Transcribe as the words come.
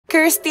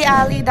Kirstie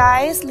Alley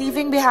dies,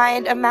 leaving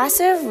behind a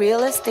massive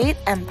real estate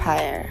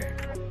empire.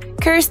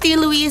 Kirstie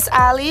Louise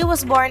Alley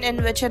was born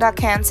in Wichita,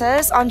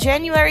 Kansas on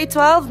January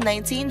 12,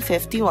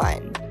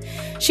 1951.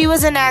 She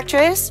was an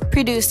actress,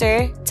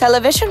 producer,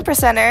 television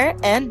presenter,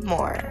 and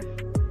more.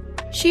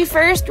 She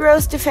first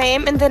rose to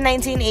fame in the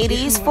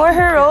 1980s for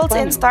her roles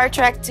in Star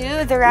Trek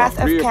II: The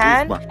Wrath of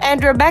Khan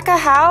and Rebecca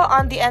Howe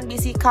on the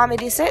NBC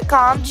comedy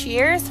sitcom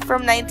Cheers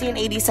from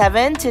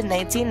 1987 to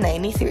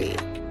 1993.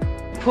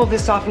 Pull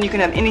this off and you can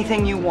have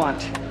anything you want.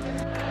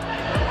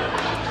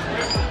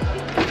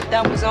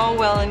 That was all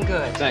well and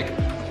good. Thank you.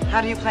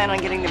 How do you plan on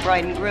getting the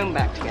bride and groom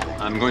back together?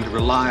 I'm going to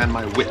rely on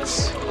my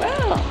wits.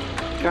 Well,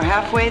 you're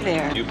halfway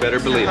there. You better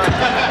believe it.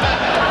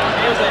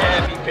 Here's a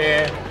happy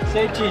pair.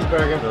 Say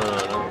cheeseburger.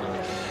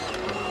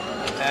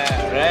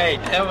 All right,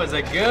 that was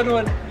a good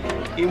one.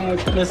 Even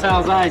with Miss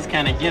Hal's eyes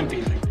kind of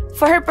gimpy.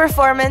 For her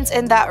performance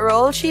in that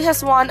role, she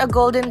has won a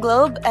Golden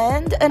Globe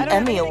and an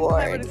Emmy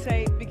Award.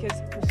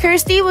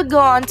 Kirstie would go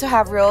on to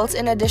have roles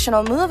in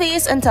additional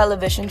movies and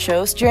television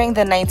shows during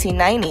the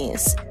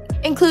 1990s,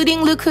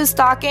 including Look Who's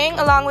Talking,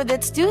 along with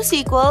its two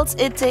sequels,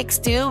 It Takes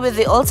Two with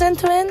the Olsen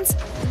twins.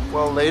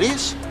 Well,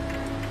 ladies,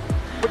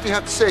 what do you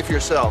have to say for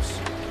yourselves?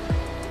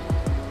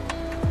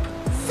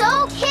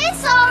 So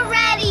kiss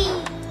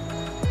already!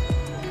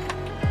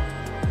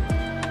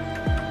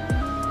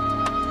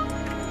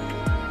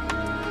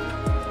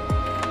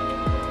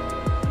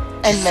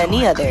 And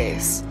many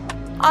others.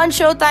 On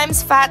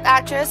Showtime's Fat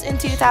Actress in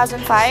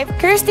 2005,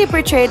 Kirstie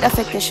portrayed a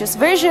fictitious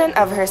version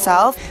of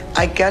herself.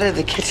 I gutted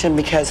the kitchen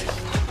because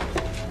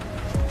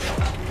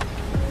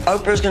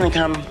Oprah's gonna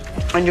come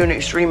and do an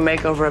extreme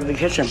makeover of the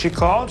kitchen. She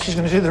called? She's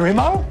gonna do the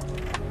remodel?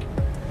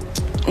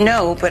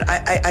 No, but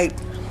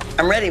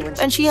I'm ready.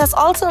 And she has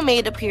also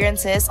made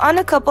appearances on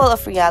a couple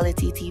of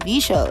reality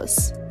TV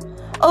shows.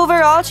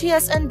 Overall, she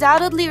has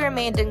undoubtedly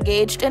remained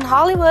engaged in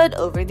Hollywood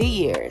over the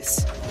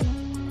years.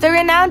 The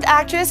renowned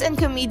actress and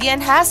comedian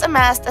has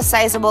amassed a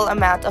sizable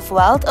amount of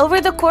wealth over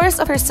the course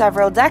of her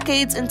several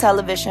decades in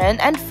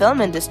television and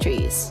film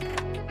industries.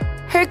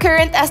 Her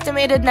current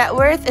estimated net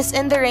worth is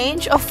in the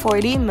range of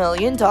 $40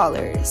 million.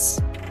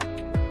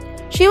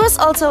 She was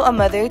also a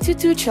mother to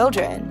 2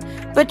 children,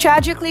 but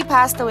tragically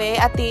passed away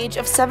at the age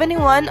of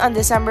 71 on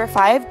December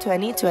 5,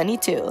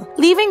 2022,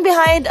 leaving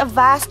behind a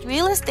vast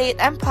real estate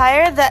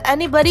empire that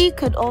anybody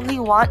could only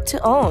want to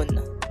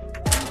own.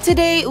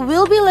 Today,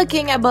 we'll be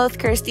looking at both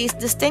Kirstie's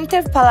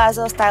distinctive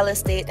palazzo-style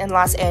estate in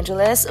Los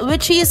Angeles,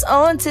 which she's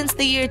owned since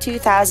the year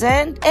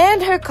 2000,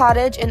 and her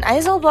cottage in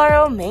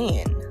Islesboro,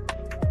 Maine.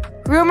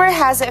 Rumor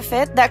has it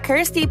fit that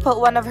Kirstie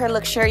put one of her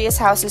luxurious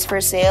houses for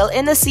sale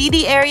in a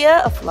seedy area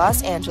of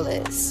Los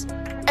Angeles.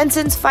 And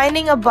since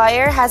finding a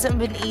buyer hasn't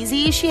been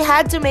easy, she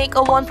had to make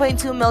a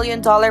 $1.2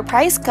 million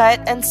price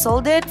cut and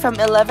sold it from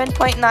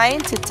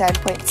 $11.9 to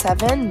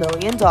 $10.7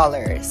 million.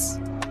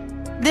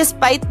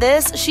 Despite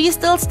this, she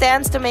still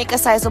stands to make a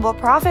sizable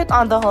profit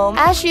on the home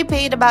as she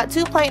paid about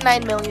 $2.9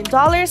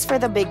 million for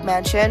the big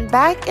mansion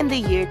back in the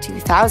year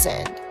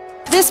 2000.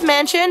 This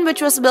mansion,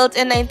 which was built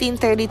in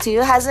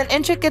 1932, has an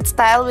intricate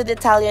style with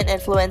Italian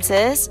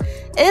influences,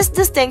 is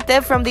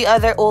distinctive from the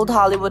other old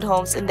Hollywood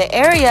homes in the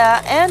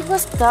area, and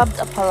was dubbed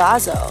a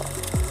palazzo.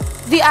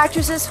 The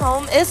actress's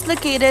home is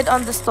located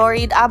on the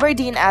storied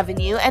Aberdeen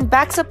Avenue and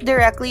backs up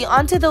directly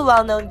onto the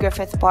well-known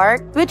Griffith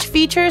Park, which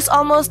features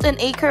almost an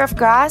acre of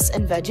grass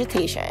and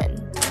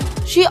vegetation.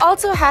 She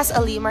also has a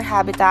lemur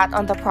habitat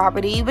on the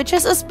property, which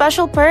is a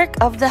special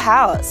perk of the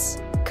house.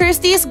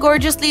 Kirstie's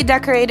gorgeously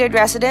decorated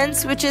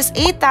residence, which is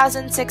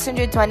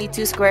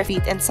 8,622 square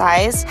feet in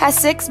size, has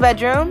 6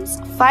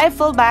 bedrooms, 5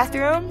 full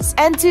bathrooms,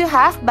 and 2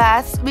 half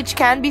baths, which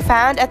can be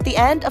found at the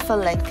end of a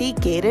lengthy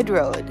gated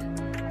road.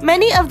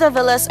 Many of the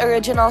villa's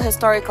original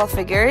historical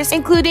figures,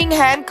 including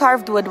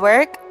hand-carved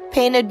woodwork,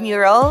 painted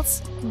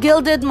murals,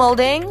 gilded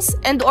moldings,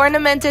 and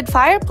ornamented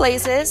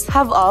fireplaces,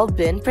 have all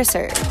been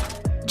preserved.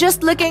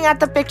 Just looking at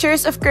the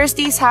pictures of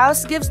Kirstie's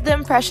house gives the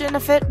impression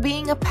of it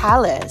being a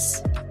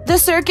palace. The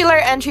circular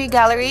entry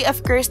gallery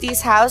of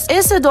Kirstie's house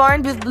is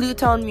adorned with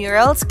blue-tone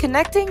murals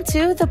connecting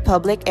to the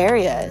public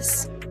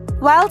areas.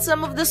 While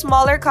some of the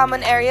smaller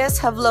common areas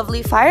have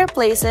lovely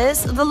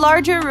fireplaces, the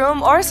larger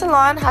room or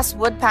salon has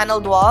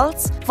wood-paneled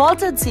walls,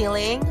 vaulted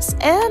ceilings,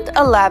 and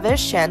a lavish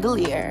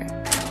chandelier.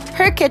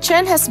 Her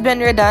kitchen has been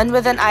redone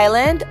with an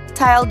island,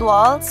 tiled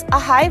walls, a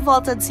high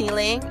vaulted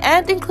ceiling,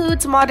 and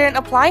includes modern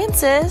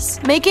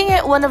appliances, making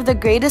it one of the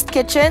greatest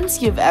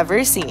kitchens you've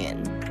ever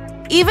seen.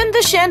 Even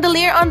the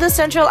chandelier on the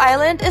central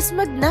island is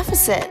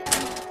magnificent.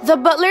 The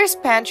butler's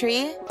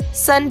pantry,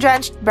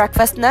 sun-drenched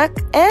breakfast nook,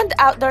 and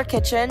outdoor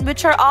kitchen,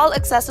 which are all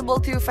accessible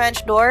through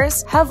French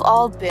doors, have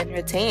all been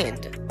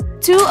retained.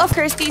 2 of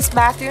Kirstie's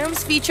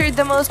bathrooms featured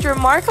the most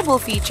remarkable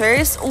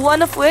features,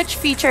 one of which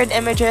featured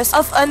images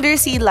of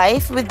undersea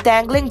life with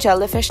dangling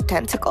jellyfish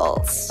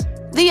tentacles.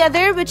 The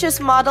other, which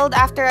is modeled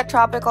after a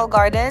tropical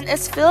garden,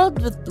 is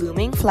filled with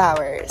blooming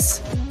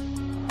flowers.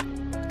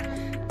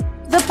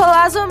 The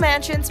Palazzo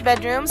Mansion's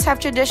bedrooms have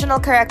traditional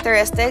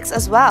characteristics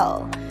as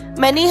well.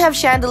 Many have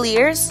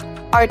chandeliers,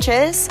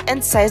 arches,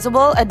 and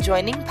sizable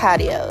adjoining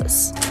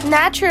patios.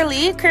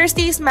 Naturally,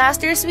 Kirstie's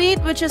master suite,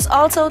 which is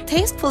also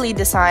tastefully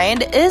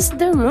designed, is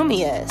the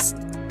roomiest.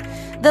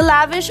 The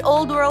lavish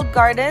old-world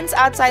gardens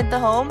outside the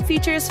home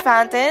features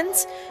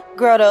fountains,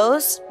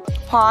 grottos,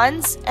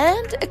 ponds,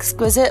 and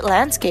exquisite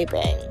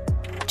landscaping.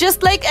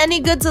 Just like any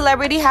good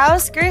celebrity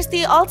house,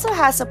 Kirstie also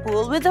has a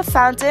pool with a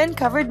fountain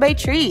covered by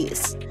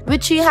trees,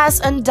 which she has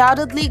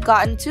undoubtedly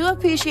gotten to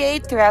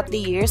appreciate throughout the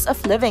years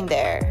of living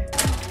there.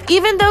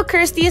 Even though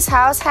Kirstie's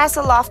house has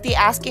a lofty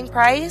asking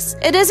price,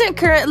 it isn't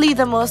currently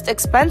the most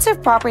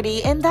expensive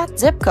property in that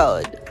zip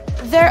code.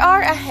 There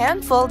are a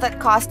handful that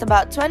cost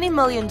about $20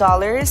 million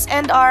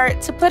and are,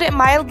 to put it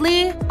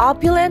mildly,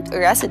 opulent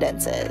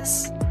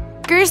residences.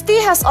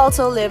 Kirstie has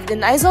also lived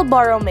in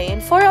Islesboro,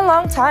 Maine for a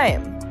long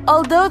time.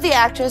 Although the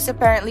actress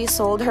apparently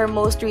sold her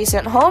most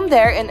recent home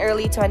there in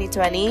early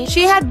 2020,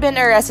 she had been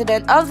a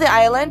resident of the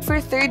island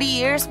for 30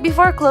 years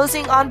before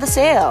closing on the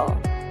sale.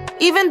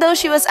 Even though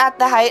she was at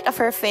the height of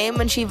her fame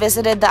when she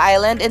visited the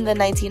island in the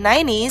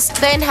 1990s,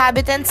 the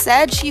inhabitants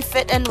said she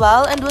fit in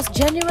well and was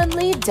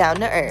genuinely down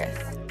to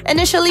earth.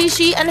 Initially,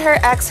 she and her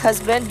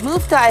ex-husband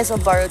moved to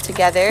Islesboro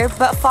together,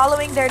 but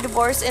following their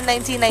divorce in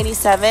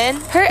 1997,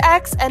 her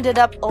ex ended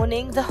up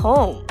owning the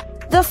home.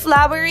 The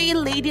flowery,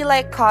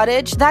 ladylike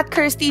cottage that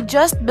Kirstie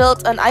just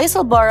built on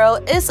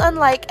Islesboro is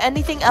unlike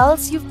anything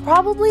else you've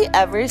probably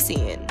ever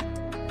seen.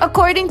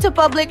 According to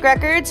public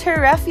records,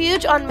 her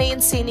refuge on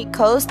Maine's scenic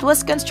coast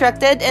was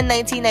constructed in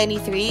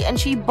 1993 and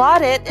she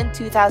bought it in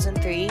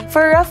 2003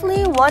 for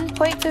roughly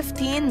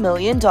 $1.15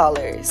 million.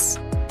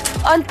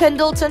 On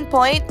Pendleton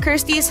Point,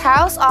 Kirstie's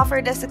house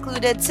offered a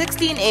secluded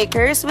 16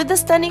 acres with a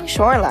stunning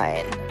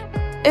shoreline.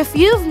 If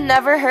you've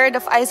never heard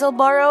of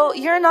Islesboro,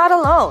 you're not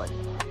alone.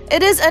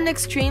 It is an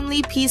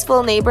extremely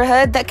peaceful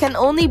neighborhood that can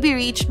only be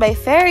reached by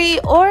ferry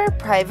or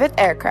private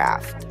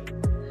aircraft.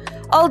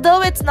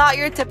 Although it's not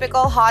your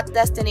typical hot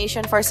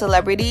destination for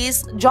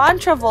celebrities, John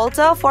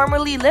Travolta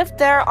formerly lived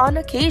there on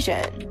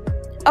occasion.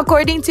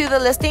 According to the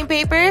listing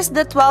papers,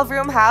 the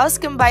 12-room house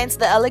combines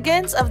the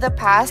elegance of the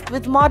past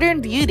with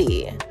modern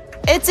beauty.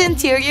 Its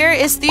interior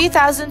is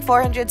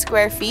 3,400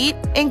 square feet,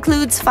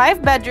 includes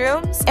 5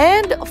 bedrooms,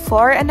 and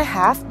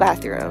 4.5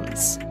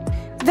 bathrooms.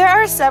 There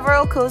are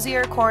several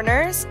cozier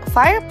corners,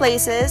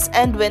 fireplaces,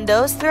 and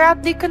windows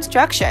throughout the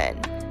construction.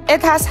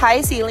 It has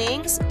high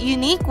ceilings,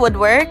 unique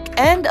woodwork,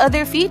 and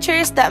other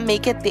features that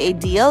make it the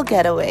ideal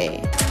getaway.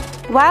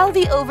 While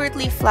the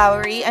overtly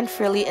flowery and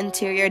frilly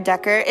interior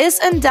decor is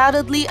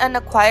undoubtedly an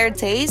acquired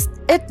taste,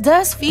 it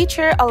does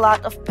feature a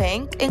lot of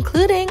pink,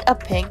 including a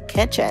pink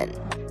kitchen.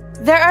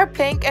 There are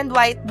pink and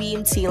white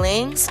beamed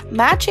ceilings,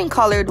 matching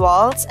colored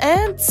walls,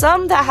 and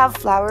some that have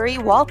flowery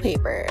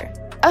wallpaper.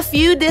 A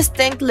few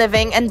distinct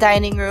living and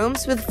dining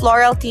rooms with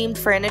floral-themed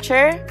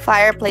furniture,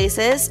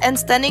 fireplaces, and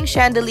stunning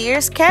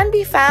chandeliers can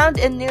be found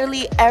in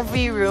nearly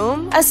every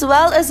room, as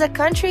well as a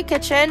country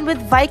kitchen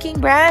with Viking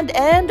brand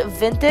and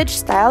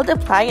vintage-styled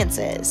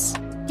appliances.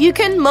 You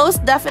can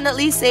most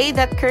definitely say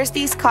that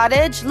Kirstie's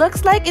cottage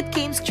looks like it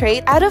came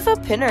straight out of a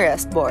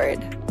Pinterest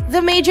board.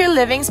 The major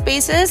living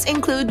spaces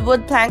include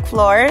wood plank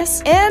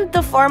floors, and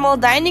the formal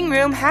dining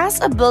room has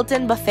a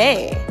built-in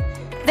buffet.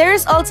 There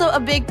is also a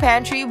big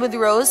pantry with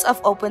rows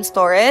of open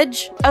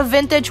storage, a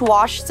vintage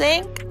wash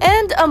sink,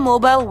 and a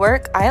mobile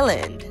work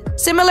island.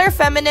 Similar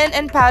feminine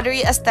and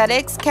powdery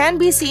aesthetics can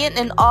be seen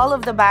in all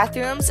of the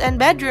bathrooms and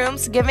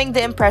bedrooms, giving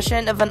the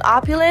impression of an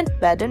opulent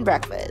bed and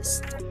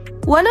breakfast.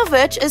 One of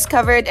which is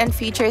covered and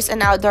features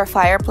an outdoor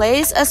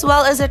fireplace as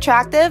well as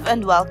attractive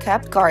and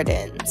well-kept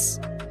gardens.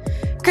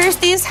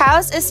 Kirstie's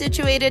house is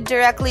situated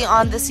directly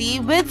on the sea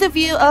with the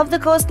view of the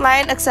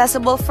coastline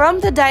accessible from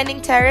the dining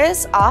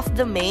terrace off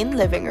the main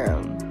living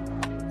room.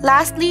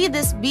 Lastly,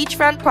 this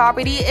beachfront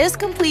property is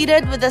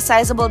completed with a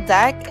sizable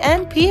deck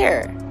and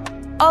pier.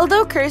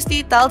 Although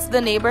Kirstie tells the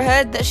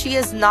neighborhood that she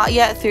is not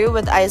yet through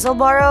with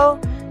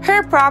Islesboro,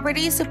 her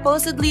property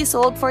supposedly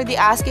sold for the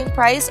asking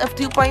price of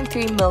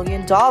 $2.3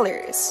 million.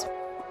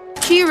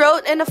 She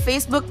wrote in a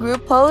Facebook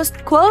group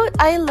post, quote,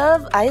 "I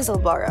love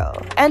Islesboro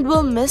and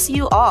will miss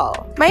you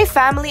all. My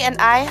family and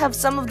I have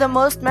some of the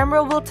most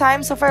memorable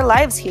times of our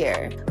lives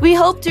here. We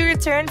hope to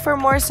return for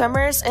more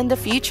summers in the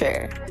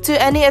future.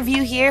 To any of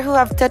you here who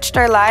have touched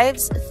our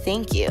lives,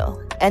 thank you."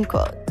 End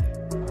quote.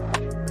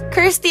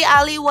 Kirstie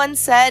Alley once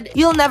said,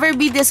 "You'll never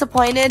be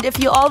disappointed if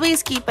you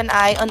always keep an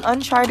eye on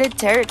uncharted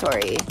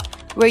territory,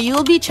 where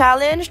you'll be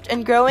challenged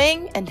and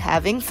growing and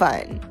having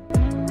fun."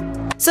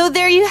 So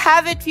there you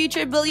have it,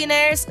 future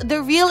billionaires,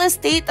 the real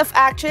estate of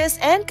actress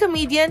and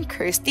comedian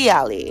Kirstie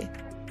Alley.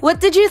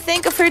 What did you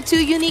think of her 2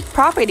 unique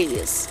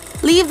properties?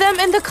 Leave them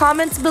in the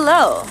comments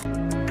below.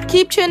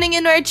 Keep tuning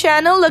in our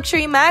channel,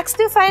 Luxury Max,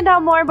 to find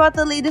out more about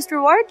the latest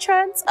reward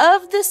trends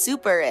of the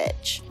super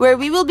rich, where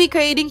we will be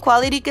creating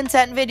quality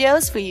content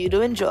videos for you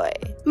to enjoy.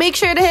 Make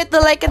sure to hit the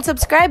like and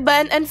subscribe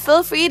button and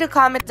feel free to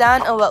comment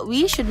down on what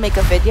we should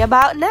make a video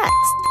about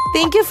next.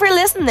 Thank you for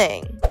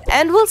listening,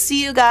 and we'll see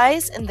you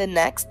guys in the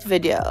next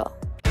video.